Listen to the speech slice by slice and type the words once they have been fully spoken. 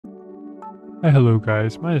Hi, hello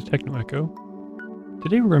guys, my name is TheTechnoEcho.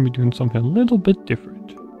 Today we're going to be doing something a little bit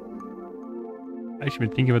different. I've actually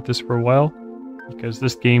been thinking about this for a while, because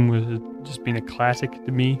this game was just been a classic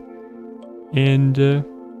to me. And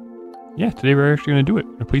yeah, today we're actually going to do it. I'm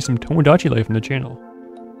going to play some Tomodachi Life on the channel.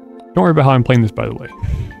 Don't worry about how I'm playing this, by the way.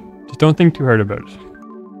 Just don't think too hard about it.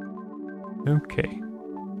 Okay.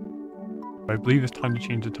 I believe it's time to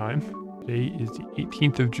change the time. Today is the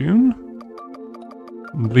 18th of June.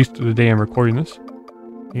 At least the day I'm recording this.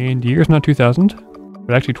 And the year's not 2000,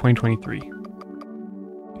 but actually 2023.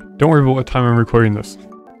 Don't worry about what time I'm recording this.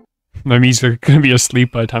 My me's are gonna be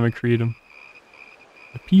asleep by the time I create them.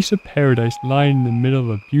 A piece of paradise lying in the middle of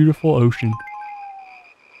a beautiful ocean.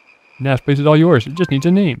 Now this place is all yours. It just needs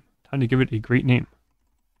a name. Time to give it a great name.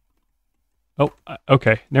 Oh,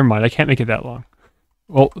 okay. Never mind. I can't make it that long.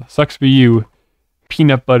 Well, sucks for you.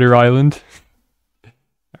 Peanut Butter Island.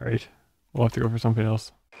 Alright. We'll have to go for something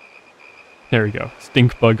else. There we go.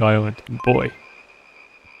 Stinkbug Island. Boy.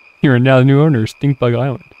 You are now the new owner of Stinkbug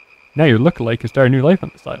Island. Now your lookalike can start a new life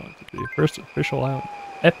on this island. It's the first official island.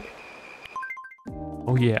 Epic.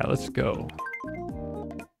 Oh yeah, let's go.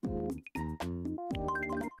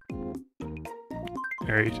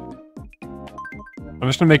 Alright. I'm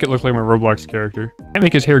just gonna make it look like my Roblox character. Can't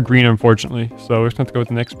make his hair green, unfortunately, so we're just gonna have to go with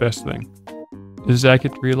the next best thing. Is Zach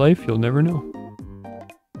in real life? You'll never know.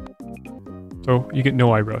 So, you get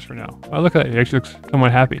no eyebrows for now. Oh, look at that. He actually looks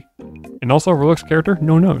somewhat happy. And also, Roblox character,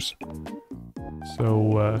 no nose.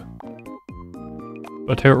 So,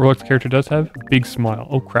 I'll tell you what Roblox character does have. Big smile.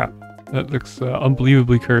 Oh, crap. That looks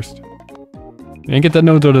unbelievably cursed. Man, get that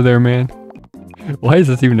nose out of there, man. Why is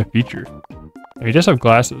this even a feature? He does have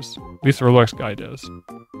glasses. At least the Roblox guy does.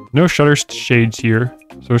 No shutter shades here,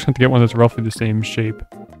 so we're just going to get one that's roughly the same shape.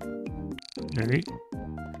 Alright.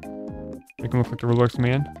 Make him look like the Roblox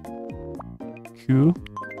man. Cool.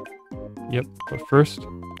 Yep, but first,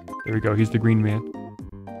 there we go, he's the green man.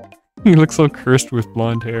 He looks so cursed with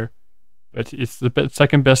blonde hair. But it's the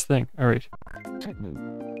second best thing. Alright.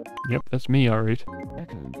 Yep, that's me, alright.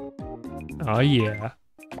 Oh yeah.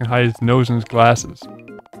 I can hide his nose and his glasses.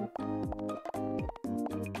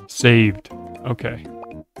 Saved. Okay.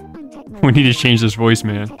 We need to change this voice,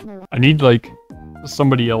 man. I need, like,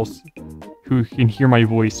 somebody else who can hear my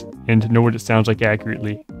voice and know what it sounds like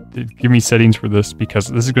accurately. Give me settings for this, because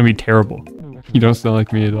this is going to be terrible. You don't sound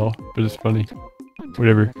like me at all, but it's funny.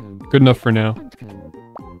 Whatever. Good enough for now.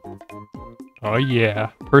 Oh yeah.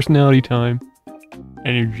 Personality time.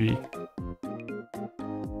 Energy.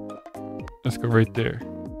 Let's go right there.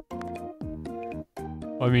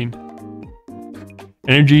 I mean,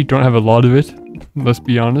 energy, don't have a lot of it, let's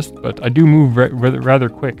be honest, but I do move rather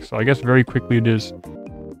quick, so I guess very quickly it is.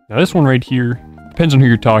 Now this one right here, depends on who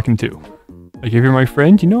you're talking to. Like, if you're my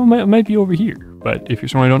friend, you know, it might be over here. But if you're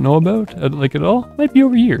someone I don't know about, like at all, it might be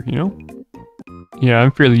over here, you know? Yeah,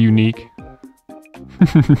 I'm fairly unique.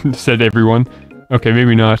 Said everyone. Okay,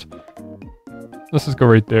 maybe not. Let's just go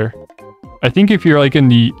right there. I think if you're like in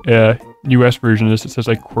the US version of this, it says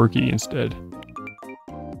like quirky instead.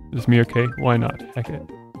 Is this me okay? Why not? Heck it.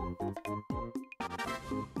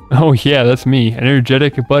 Oh yeah, that's me.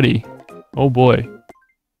 Energetic buddy. Oh boy.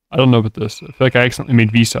 I don't know about this. I feel like I accidentally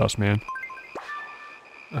made Vsauce, man.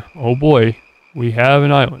 Oh boy, we have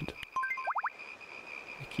an island.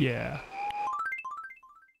 Heck yeah.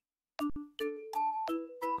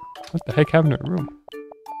 What the heck happened to our room?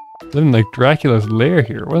 Living like Dracula's lair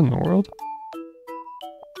here. What in the world?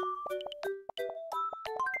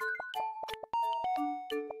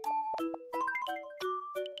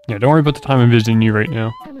 Yeah, don't worry about the time I'm visiting you right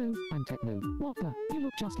now. Hello, I'm Techno. What the? You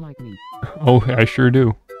look just like me. Oh, I sure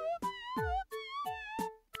do.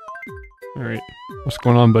 Alright. What's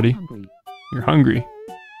going on, buddy? Hungry. You're hungry.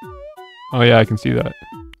 Oh yeah, I can see that.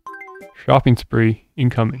 Shopping spree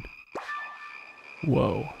incoming.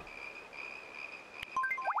 Whoa.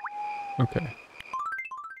 Okay.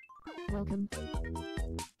 Welcome.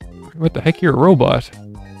 What the heck, you're a robot?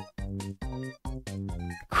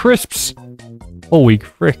 Crisps! Holy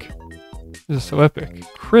frick. This is so epic.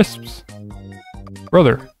 Crisps!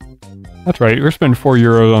 Brother. That's right, we're spending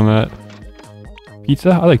 €4 on that.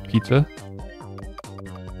 Pizza? I like pizza.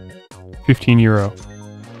 €15.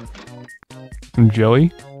 Some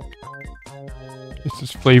jelly?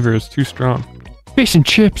 This flavor is too strong. Fish and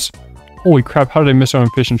chips! Holy crap, how did I miss out on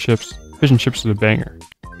fish and chips? Fish and chips is a banger.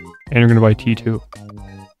 And we're gonna buy tea too.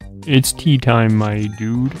 It's tea time, my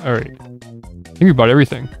dude. Alright. I think we bought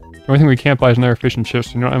everything. The only thing we can't buy is another fish and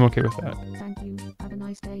chips, so you know, I'm okay with that. Thank you. Have a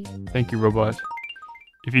nice day. Thank you, robot.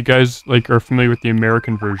 If you guys, like, are familiar with the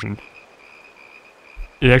American version,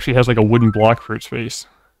 it actually has, like, a wooden block for its face.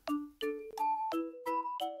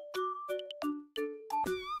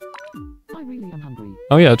 really am hungry.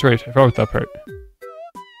 Oh yeah, that's right. I forgot that part.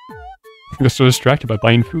 I got so distracted by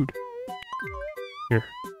buying food. Here.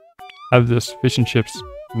 Have this fish and chips.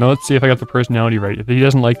 Now let's see if I got the personality right. If he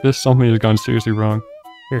doesn't like this, something has gone seriously wrong.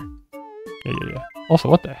 Here. Yeah. Also,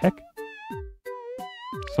 what the heck?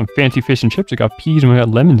 Some fancy fish and chips. I got peas and we got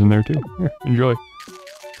lemons in there too. Here, enjoy.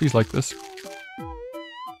 Please like this.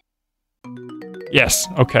 Yes,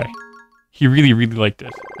 okay. He really, really liked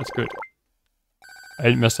it. That's good. I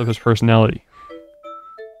didn't mess up his personality.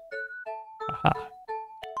 Aha.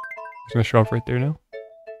 It's gonna show up right there now.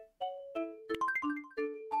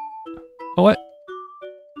 Oh, what?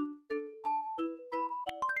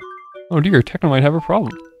 Oh dear, Techno might have a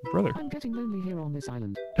problem. Brother. I'm getting lonely here on this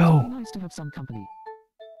island. No. It'd be nice to have some company.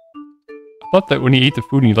 I thought that when he ate the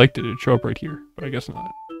food and he liked it, it'd show up right here. But I guess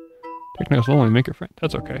not. Techno's lonely, make a friend.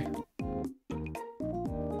 That's okay.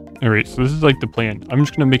 Alright, so this is like the plan. I'm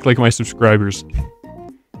just gonna make like my subscribers.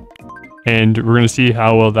 And we're gonna see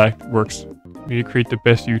how well that works. We need to create the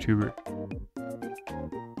best YouTuber.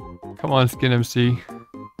 Come on, Skin MC.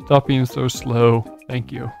 Stop being so slow.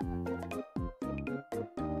 Thank you.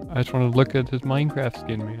 I just want to look at his Minecraft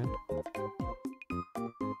skin, man.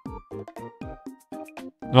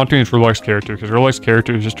 I'm not doing his Roblox character, because Roblox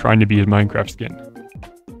character is just trying to be his Minecraft skin.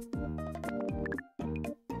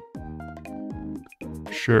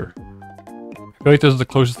 Sure. I feel like this is the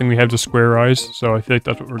closest thing we have to square eyes, so I feel like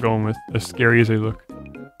that's what we're going with, as scary as they look.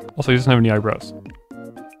 Also, he doesn't have any eyebrows.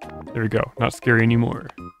 There we go. Not scary anymore.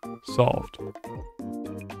 Solved.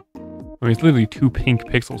 I mean, it's literally 2 pink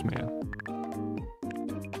pixels, man.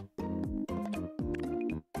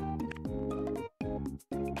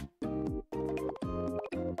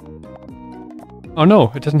 Oh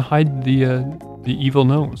no, it doesn't hide the evil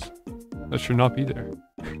nose. That should not be there.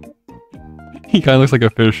 He kind of looks like a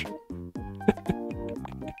fish.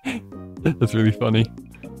 That's really funny.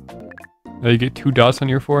 Now you get 2 dots on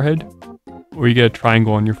your forehead, or you get a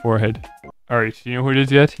triangle on your forehead. Alright, you know who it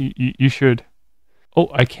is yet? You should. Oh,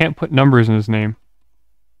 I can't put numbers in his name.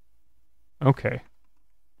 Okay.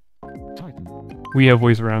 Titan. We have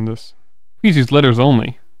ways around this. Please use letters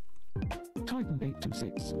only. Titan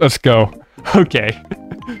 826. Let's go. Okay.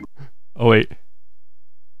 Oh wait.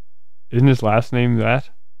 Isn't his last name that?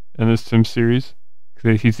 In this Sim series?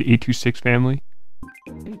 Because he's the 826 family?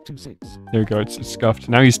 826. There we go, it's scuffed.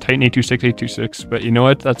 Now he's Titan 826, but you know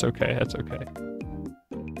what? That's okay, that's okay.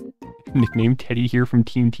 Nickname Teddy here from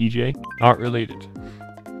Team TJ. Not related.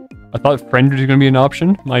 I thought friend was gonna be an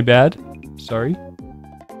option. My bad. Sorry.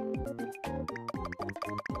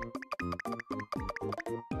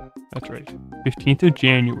 That's right. 15th of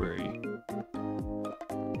January.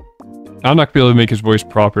 I'm not gonna be able to make his voice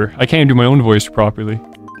proper. I can't even do my own voice properly.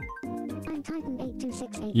 I'm Titan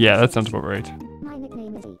 826. Yeah, that sounds about right. My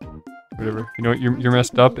nickname is E. Whatever. You know what? You're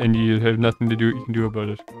messed up and you have nothing to do you can do about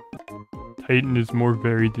it. Titan is more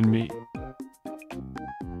varied than me.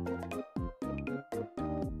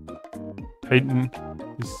 Titan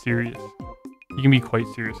is serious. He can be quite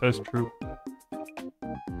serious, that's true.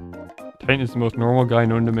 Titan is the most normal guy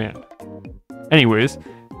known to man. Anyways.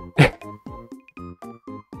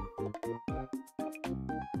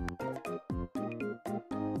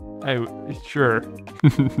 Sure.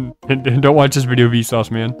 and don't watch this video,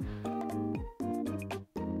 Vsauce, man.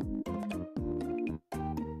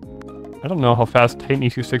 I don't know how fast Titan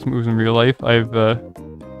 826 moves in real life. I've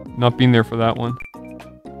not been there for that one.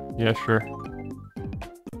 Yeah, sure.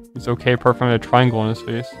 It's okay apart from a triangle on his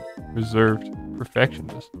face. Reserved.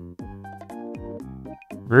 Perfectionist.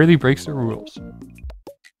 Rarely breaks the rules.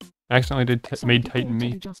 Accidentally made Titan me.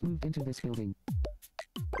 You just moved into this building.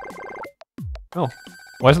 Oh.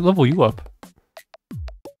 Why does it level you up?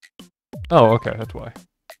 Oh, okay, that's why.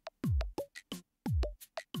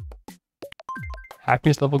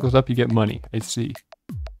 Happiness level goes up, you get money. I see.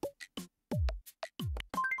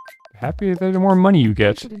 The happier, the more money you I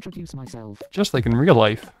get. should introduce myself. Just like in real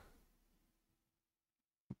life.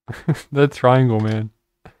 That triangle, man.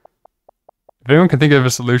 If anyone can think of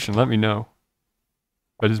a solution, let me know.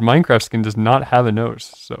 But his Minecraft skin does not have a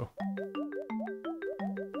nose, so...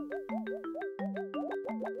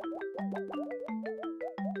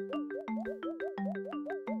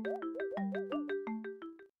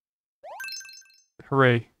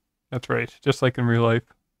 Hooray. That's right. Just like in real life.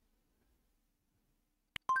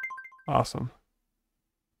 Awesome.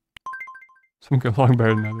 Some get along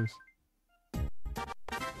better than others.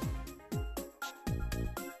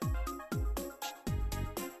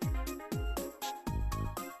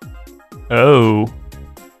 Oh.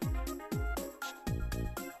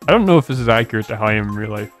 I don't know if this is accurate to how I am in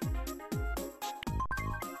real life.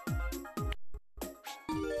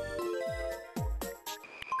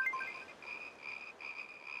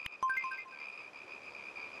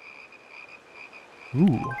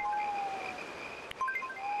 Ooh.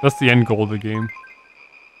 That's the end goal of the game.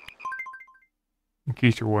 In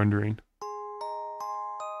case you're wondering.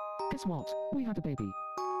 Guess what? We had a baby.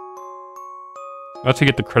 That's to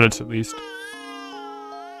get the credits at least.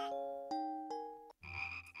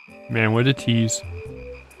 Man, what a tease.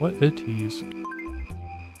 What a tease.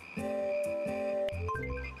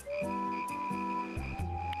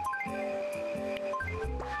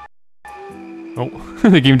 Oh,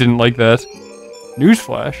 the game didn't like that.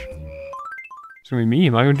 Newsflash. It's gonna be me.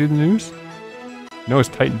 Am I gonna do the news? No, it's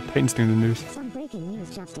Titan. Titan's doing the news. Some breaking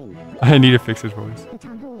news, Justin. I need to fix his voice. The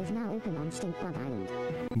town hall is now open on Stinkbug Island.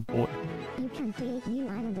 Oh boy. You can create new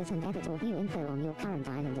islanders and edit or view info on your current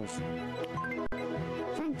islanders.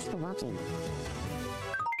 Thanks for watching.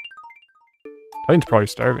 Titan's probably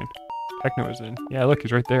starving. Techno is in. Yeah, look,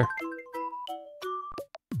 he's right there.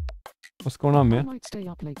 What's going on, I man? might stay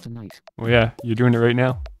up late tonight. Oh yeah, you're doing it right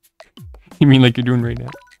now. You mean like you're doing right now?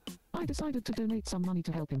 I decided to donate some money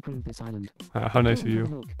to help improve this island. How nice of Go and have a you.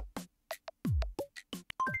 look.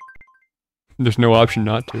 There's no option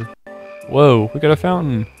not to. Whoa, we got a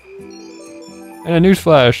fountain. And a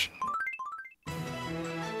newsflash.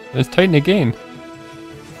 And it's Titan again.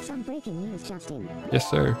 Some breaking news, Justin. Yes,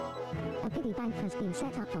 sir. A piggy bank has been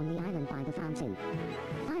set up on the island by the fountain.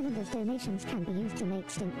 Islanders' donations can be used to make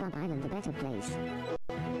Stinkbug Island a better place.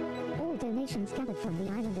 All donations gathered from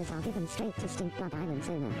the islanders are given straight to Stinkbug Island's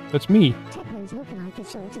owner. That's me. Techno's lookalike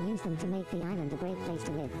is sure to use them to make the island a great place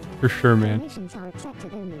to live. For sure, man. Donations are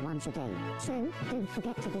accepted only once a day, so don't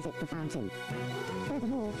forget to visit the fountain.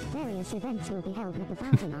 Furthermore, various events will be held at the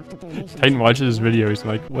fountain after donations. Titan watches his video. He's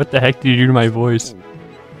like, what the heck did you do to my voice?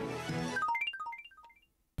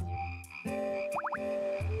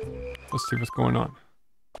 Let's see what's going on.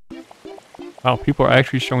 Wow, people are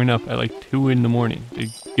actually showing up at like 2 in the morning to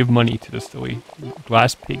give money to this silly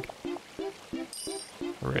glass pig.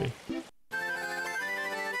 Hooray.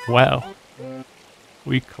 Wow.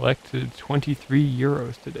 We collected 23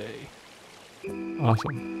 euros today.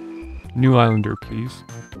 Awesome. New islander, please.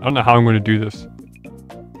 I don't know how I'm going to do this.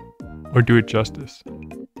 Or do it justice.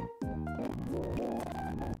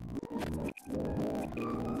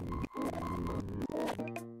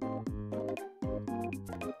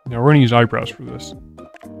 Now we're gonna use eyebrows for this.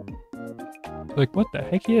 Like, what the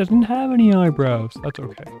heck? He doesn't have any eyebrows. That's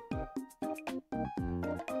okay.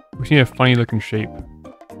 We need a funny looking shape.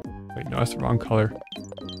 Wait, no, that's the wrong color.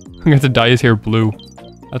 I'm gonna have to dye his hair blue.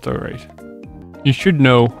 That's alright. You should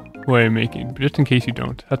know what I'm making, but just in case you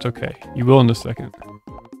don't, that's okay. You will in a second.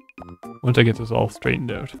 Once I get this all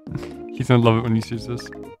straightened out. He's gonna love it when he sees this.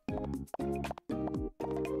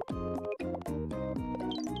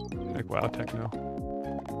 Like, wow, Techno.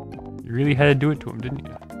 You really had to do it to him, didn't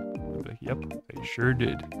you? I'm like, yep, I sure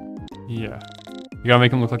did. Yeah. You gotta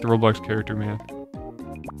make him look like the Roblox character, man.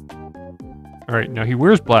 Alright, now he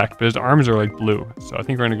wears black, but his arms are like blue. So I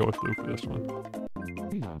think we're gonna go with blue for this one.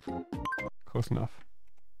 We have. Close enough.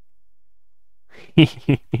 Oh,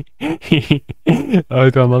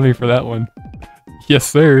 he's gonna love me for that one. Yes,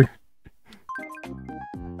 sir.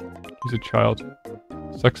 He's a child.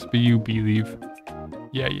 Sucks be you, believe.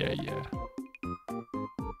 Yeah.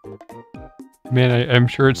 Man, I'm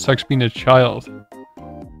sure it sucks being a child.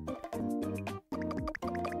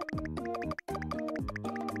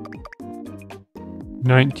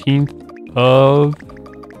 "19th of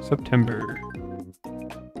September."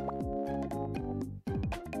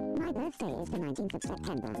 My birthday is the 19th of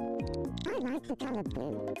September. I like the color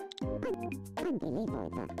blue. Unbelievable.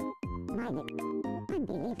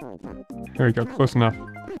 Unbelievable. There we go, close enough.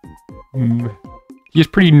 He's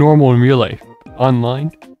pretty normal in real life. Online?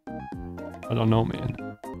 I don't know, man.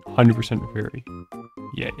 100% very.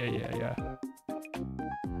 Yeah. There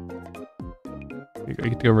you go, you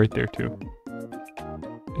get to go right there, too.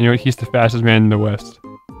 And you know what? He's the fastest man in the West.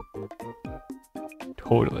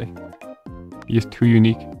 Totally. He is too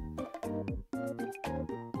unique.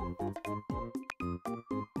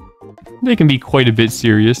 They can be quite a bit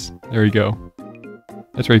serious. There we go.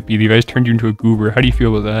 That's right, B. Levi. I just turned you into a goober. How do you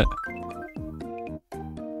feel about that?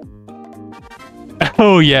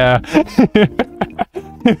 Oh, yeah.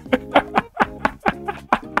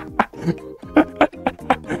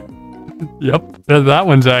 Yep, that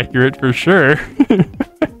one's accurate for sure.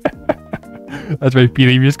 That's right, B.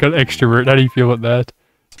 Levi. You just got extrovert. How do you feel about that?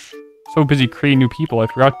 So busy creating new people, I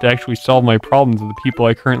forgot to actually solve my problems with the people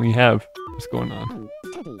I currently have. What's going on?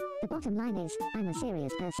 Teddy, the bottom line is, I'm a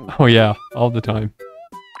serious person. Oh yeah, all the time.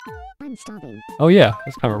 I'm starving. Oh yeah,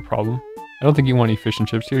 that's kind of a problem. I don't think you want any fish and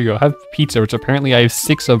chips. Here you go. Have pizza, which apparently I have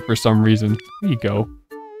 6 of for some reason. Here you go.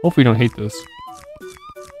 Hopefully you don't hate this.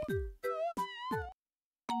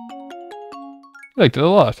 He liked it a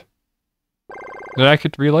lot. Did I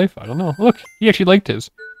get to real life? I don't know. Look, he actually liked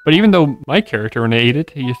his. But even though my character, when I ate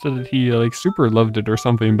it, he said that he like super loved it or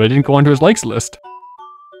something, but it didn't go onto his likes list.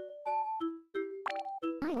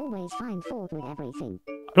 I always find fault with everything.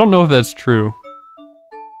 I don't know if that's true.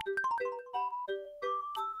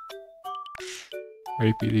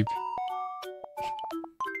 Right, believe.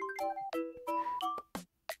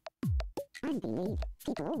 I believe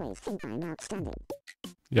people always think I'm outstanding.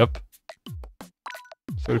 Yep.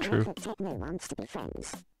 So I true. hope that Techno wants to be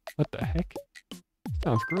friends. What the heck?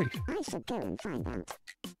 Sounds great. I should go and find out.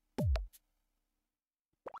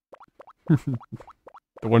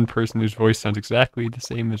 The one person whose voice sounds exactly the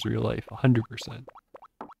same as real life, 100%.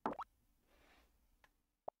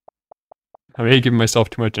 I may have given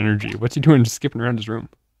myself too much energy. What's he doing skipping around his room?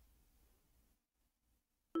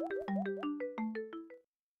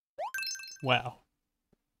 Wow.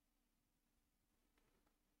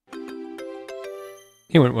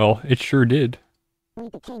 It went well. It sure did. We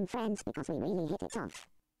became friends because we really hit it off.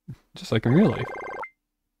 Just like in real life.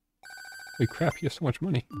 Holy crap, he has so much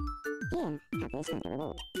money. Here, have this as a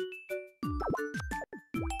reward.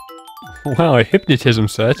 Wow, a hypnotism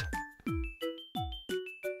set.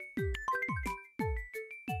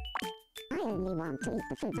 I only want to eat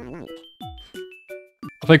the food I like.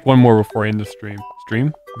 I'd like one more before I end the stream.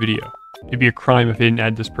 Stream? Video. It'd be a crime if I didn't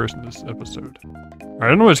add this person to this episode. I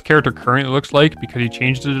don't know what his character currently looks like because he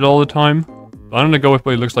changes it all the time. But I'm gonna go with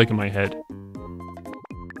what he looks like in my head.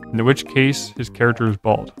 In which case, his character is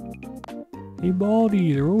bald. Hey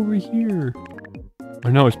Baldy, they're over here. Oh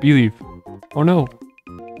no, it's Believe. Oh no.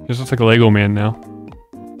 He just looks like a Lego man now.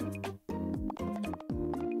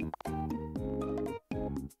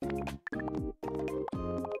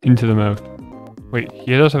 Into the mouth. Wait,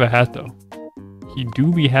 he does have a hat though. He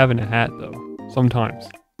do be having a hat though. Sometimes.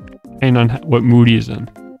 Depending on what mood he is in.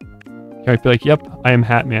 He might be like, yep, I am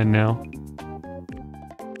Hat Man now.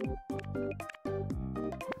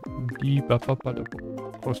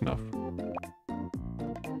 Close enough.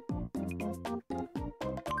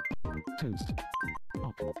 Toast.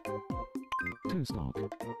 Lock. Toast lock.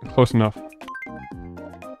 Close enough.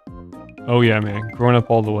 Oh yeah, man. Growing up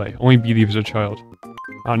all the way. Only Believe as a child.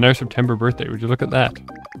 Another September birthday. Would you look at that?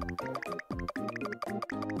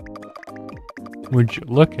 Would you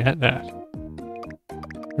look at that?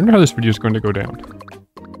 I wonder how this video is going to go down.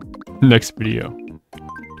 Next video.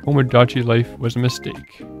 Tomodachi's life was a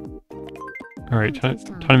mistake. Alright, time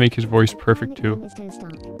to make his voice perfect too.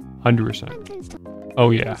 100%.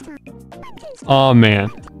 Oh yeah. Oh man.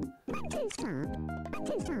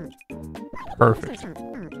 Perfect.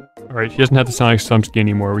 Alright, he doesn't have to sound like Sumsky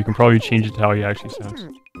anymore. We can probably change it to how he actually sounds.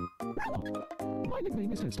 My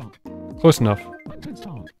nickname is Toast. Close enough. I'm Toast.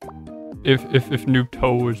 If Noob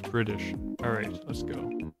Toe was British. Alright, let's go.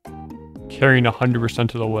 Carrying 100%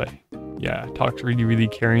 of the way. Yeah, talks really, really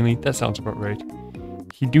caringly. That sounds about right.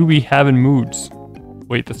 He do be having moods.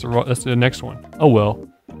 Wait, that's the next one. Oh well.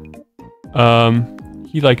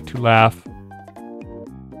 He like to laugh.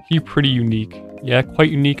 He pretty unique. Yeah,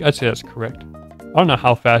 quite unique. I'd say that's correct. I don't know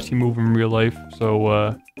how fast he move in real life,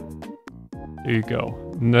 so there you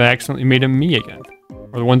go. And I accidentally made him me again.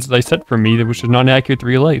 Or the ones that I set for me, which is not accurate to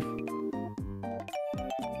real life.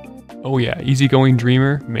 Oh yeah, easygoing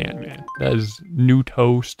dreamer. Man. That is new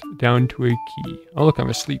toast down to a key. Oh look, I'm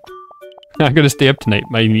asleep. I'm gonna stay up tonight,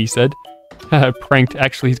 my niece said. Pranked,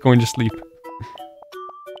 actually he's going to sleep.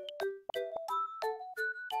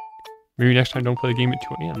 Maybe next time don't play the game at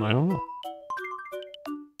 2 AM, I don't know.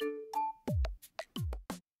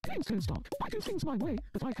 Games Toast Lock. I do things my way,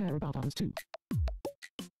 but I care about others too.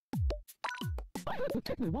 I heard that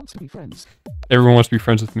Techno wants to be friends. Everyone wants to be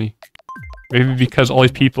friends with me. Maybe because all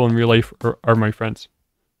these people in real life are my friends.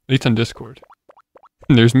 At least on Discord.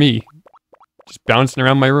 And there's me. Just bouncing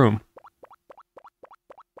around my room.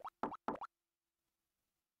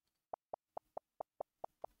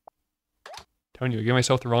 Telling you, I gave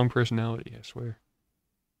myself the wrong personality, I swear.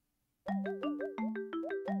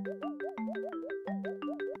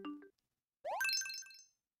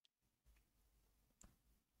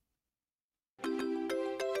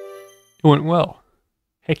 It went well.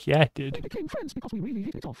 Heck yeah, it did. We became friends because we really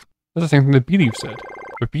hit it off. That's the same thing that Believe said.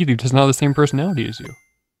 But Believe does not have the same personality as you.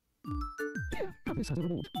 Here, have this as a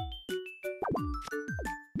reward.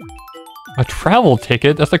 A travel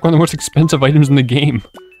ticket? That's like one of the most expensive items in the game.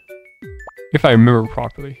 If I remember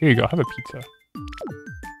properly. Here you go, have a pizza.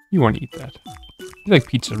 You want to eat that. You like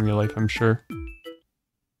pizza in real life, I'm sure.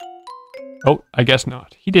 Oh, I guess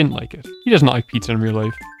not. He didn't like it. He does not like pizza in real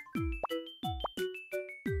life.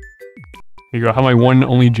 Here you go, have my one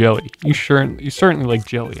and only jelly. You certainly like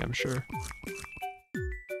jelly, I'm sure.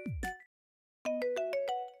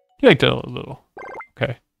 He liked it a little.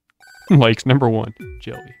 Okay. Likes number 1.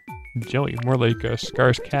 Jelly. Jelly. More like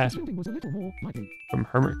Scar's cat This building was a little more like a from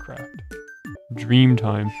Hermitcraft. Dream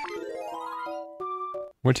time.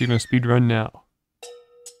 What's he gonna speedrun now?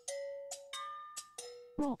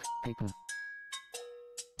 rock, paper,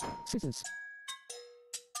 scissors.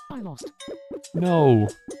 I lost. No.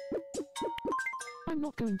 I'm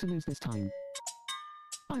not going to lose this time.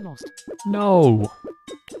 I lost. No.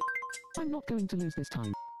 I'm not going to lose this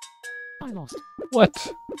time. I lost.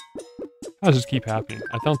 What? How does this keep happening?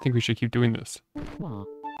 I don't think we should keep doing this. Wah.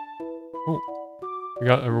 We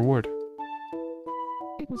got a reward.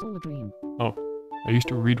 It was all a dream. Oh. I used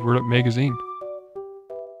to read Word Up magazine.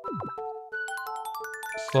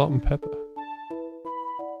 Salt and pepper.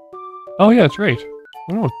 Oh yeah, that's right.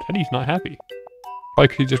 Oh no, Teddy's not happy. Probably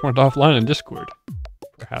because he just went offline on Discord.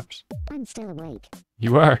 Perhaps. I'm still awake.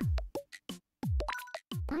 You are.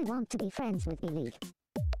 I want to be friends with Billy.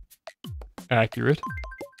 Accurate.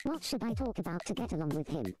 What should I talk about to get along with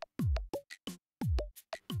him?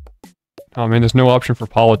 Oh man, there's no option for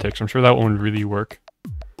politics. I'm sure that one would really work.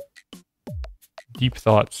 Deep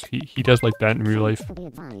thoughts. He does like that in real life. Thanks for the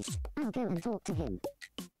advice. I'll go and talk to him.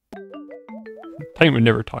 Titan would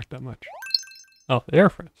never talk that much. Oh, they are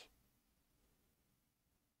friends.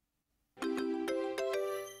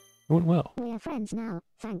 It went well. We are friends now,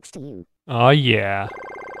 thanks to you. Oh yeah.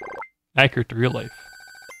 Accurate to real life.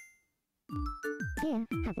 Here,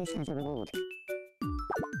 have this as a reward.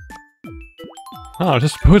 Oh,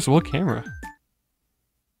 disposable camera.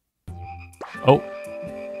 Oh.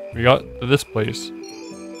 We got to this place.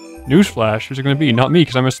 Newsflash, who's it gonna be? Not me,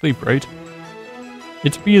 because I'm asleep, right?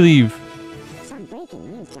 It's Believe. Some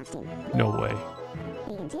breaking news, Justin. No way.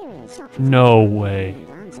 The interior shop No way.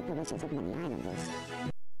 answer the wishes of many islanders.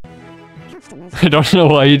 Customers, I don't know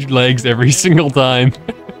why he lags every single time.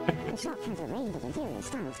 the shop has a range of interior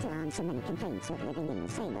styles to answer many complaints of living in the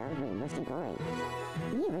same old room with glory.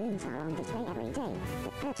 New rooms are on display every day,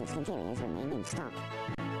 but purchased interiors remain in stock.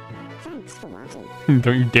 Thanks for watching.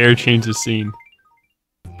 Don't you dare change the scene.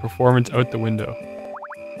 Performance out the window.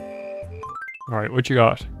 Alright, what you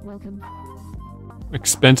got? Welcome.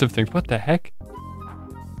 Expensive things. What the heck?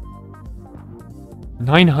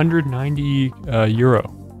 990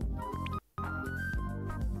 euro.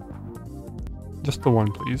 Just the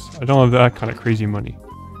one, please. I don't have that kind of crazy money.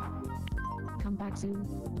 Come back soon.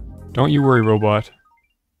 Don't you worry, robot.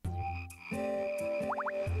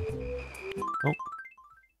 Oh.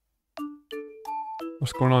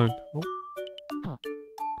 What's going on? Oh. Huh.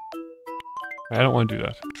 I don't want to do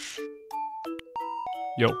that.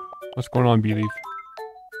 Yo, what's going on, Believe?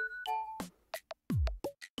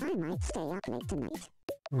 I might stay up late tonight.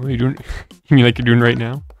 What are you doing? You mean like you're doing right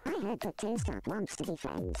now? I heard that Toaster wants to be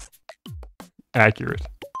friends. Accurate.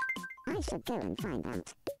 I should go and find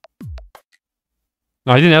out.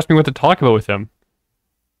 No, I didn't ask me what to talk about with him.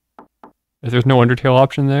 If there's no Undertale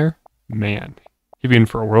option there, man, he'd be in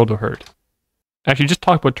for a world of hurt. Actually, just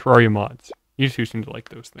talk about Terraria mods. You two seem to like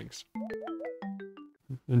those things.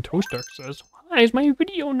 And Toaster says, "Why is my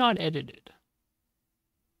video not edited?"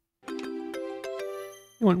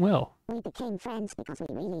 It went well. We became friends because we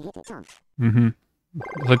really hit it off. Mm-hmm.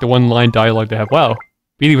 It's like the one-line dialogue they have. Wow,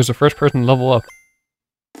 Beatty was the first person to level up.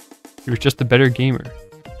 He was just a better gamer.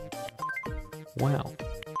 Wow.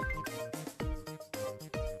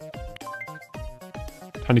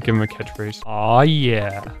 Time to give him a catchphrase. Aw,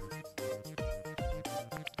 yeah.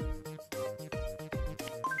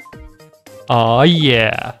 Aw,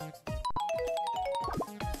 yeah.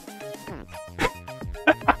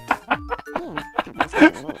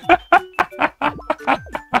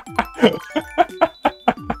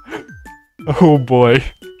 Oh boy.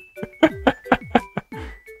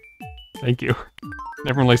 Thank you.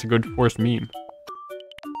 Everyone likes a good forced meme.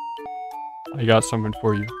 I got something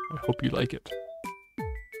for you. I hope you like it.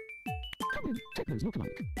 Come in, Techno's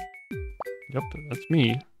lookalike. Yep, that's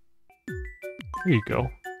me. Here you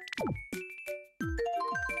go.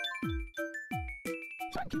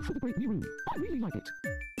 Thank you for the great new room. I really like it.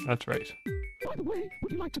 That's right. By the way,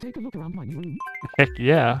 would you like to take a look around my new room? Heck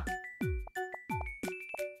yeah.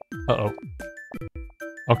 Uh-oh.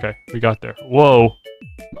 Okay, we got there. Whoa!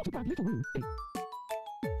 Not a bad little room, eh?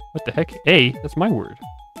 What the heck? A? That's my word.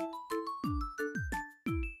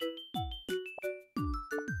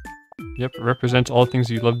 Yep, it represents all things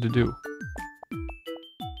you love to do.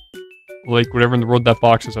 Like whatever in the world that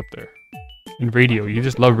box is up there. And radio, you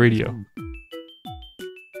just love radio.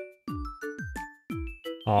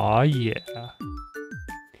 Aw, yeah.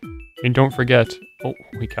 And don't forget... Oh,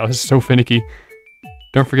 holy cow, this is so finicky.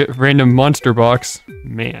 Don't forget random monster box.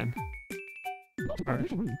 Man. Not a bad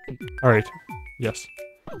Alright. little room, eh? Alright. Yes.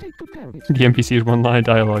 I'll take good care of it. The NPC is one line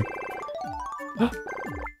dialogue.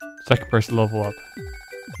 Second person level up.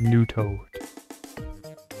 New Toad.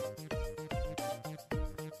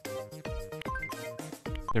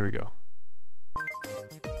 There we go.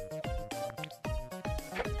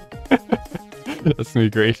 That's gonna be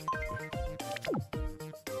great.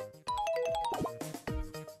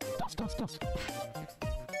 Dust.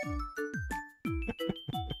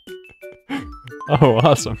 Oh,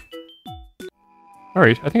 awesome.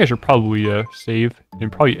 Alright, I think I should probably save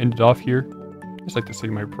and probably end it off here. I just like to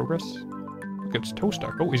save my progress. Look, it's toe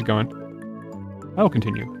stuck. Oh, he's gone. I'll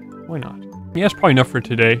continue. Why not? Yeah, that's probably enough for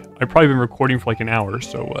today. I've probably been recording for like an hour,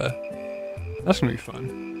 so that's gonna be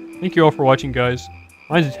fun. Thank you all for watching, guys.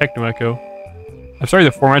 Mine's TheTechnoEcho. I'm sorry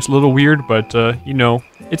the format's a little weird, but you know,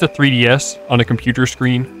 it's a 3DS on a computer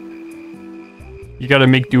screen. You gotta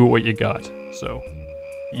make do with what you got. So,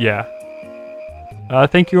 yeah.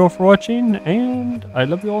 Thank you all for watching, and I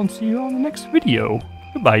love you all and see you all in the next video.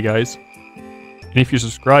 Goodbye, guys. And if you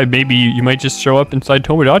subscribe, maybe you might just show up inside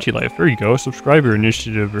Tomodachi Life. There you go, subscriber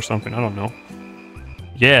initiative or something, I don't know.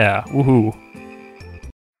 Yeah, woohoo.